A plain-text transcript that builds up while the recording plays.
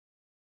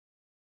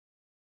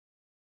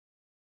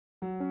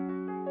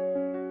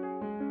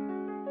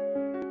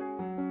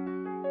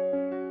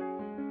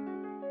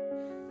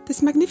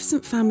This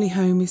magnificent family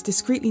home is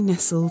discreetly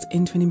nestled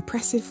into an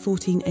impressive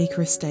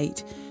 14-acre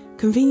estate,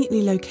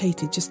 conveniently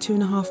located just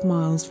 2.5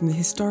 miles from the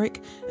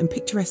historic and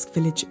picturesque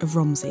village of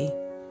Romsey.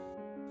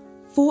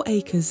 4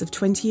 acres of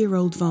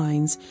 20-year-old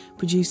vines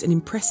produce an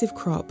impressive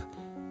crop,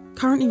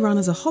 currently run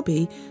as a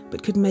hobby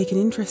but could make an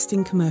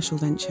interesting commercial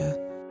venture.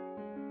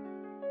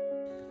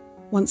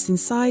 Once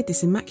inside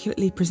this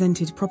immaculately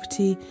presented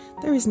property,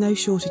 there is no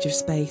shortage of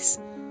space.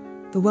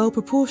 The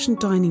well-proportioned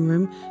dining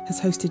room has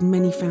hosted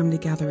many family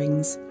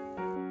gatherings.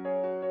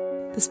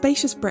 The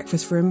spacious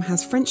breakfast room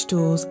has French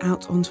doors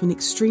out onto an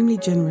extremely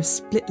generous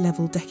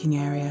split-level decking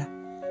area.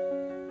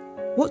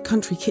 What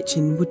country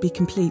kitchen would be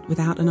complete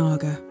without an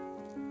Aga?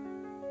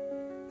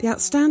 The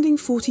outstanding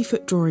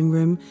 40-foot drawing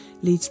room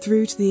leads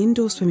through to the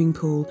indoor swimming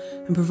pool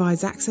and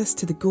provides access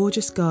to the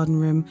gorgeous garden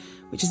room,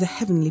 which is a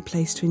heavenly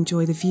place to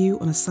enjoy the view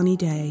on a sunny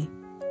day.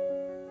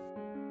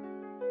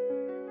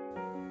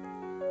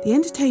 The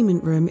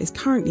entertainment room is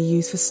currently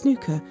used for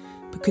snooker,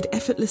 but could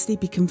effortlessly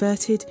be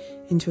converted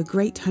into a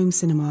great home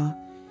cinema.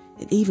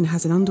 It even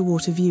has an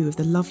underwater view of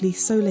the lovely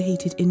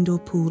solar-heated indoor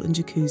pool and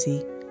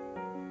jacuzzi.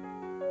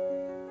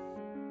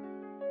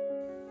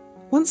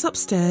 Once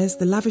upstairs,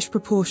 the lavish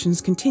proportions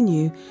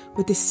continue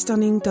with this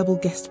stunning double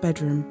guest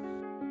bedroom.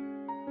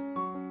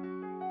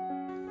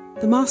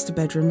 The master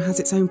bedroom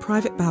has its own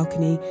private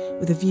balcony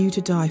with a view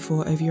to die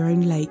for over your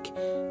own lake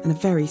and a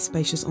very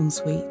spacious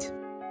ensuite.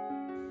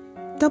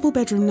 Double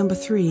bedroom number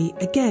 3,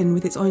 again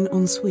with its own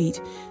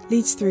ensuite,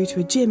 leads through to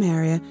a gym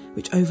area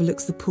which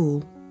overlooks the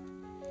pool.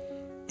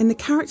 In the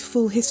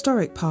characterful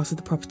historic part of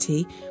the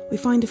property, we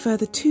find a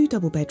further 2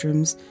 double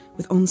bedrooms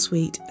with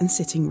ensuite and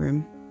sitting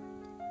room.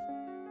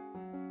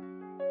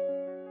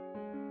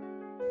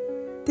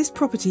 This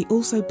property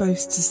also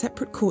boasts a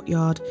separate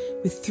courtyard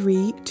with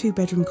 3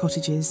 two-bedroom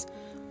cottages,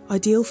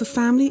 ideal for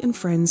family and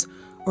friends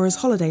or as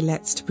holiday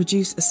lets to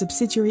produce a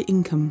subsidiary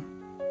income.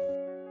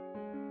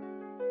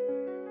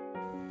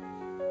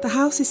 The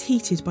house is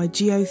heated by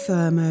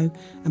geothermal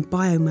and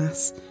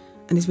biomass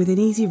and is within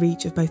easy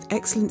reach of both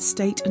excellent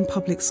state and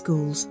public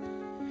schools.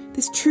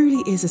 This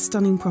truly is a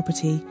stunning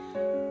property.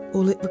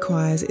 All it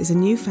requires is a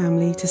new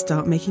family to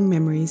start making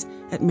memories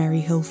at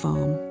MerryHill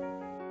Farm.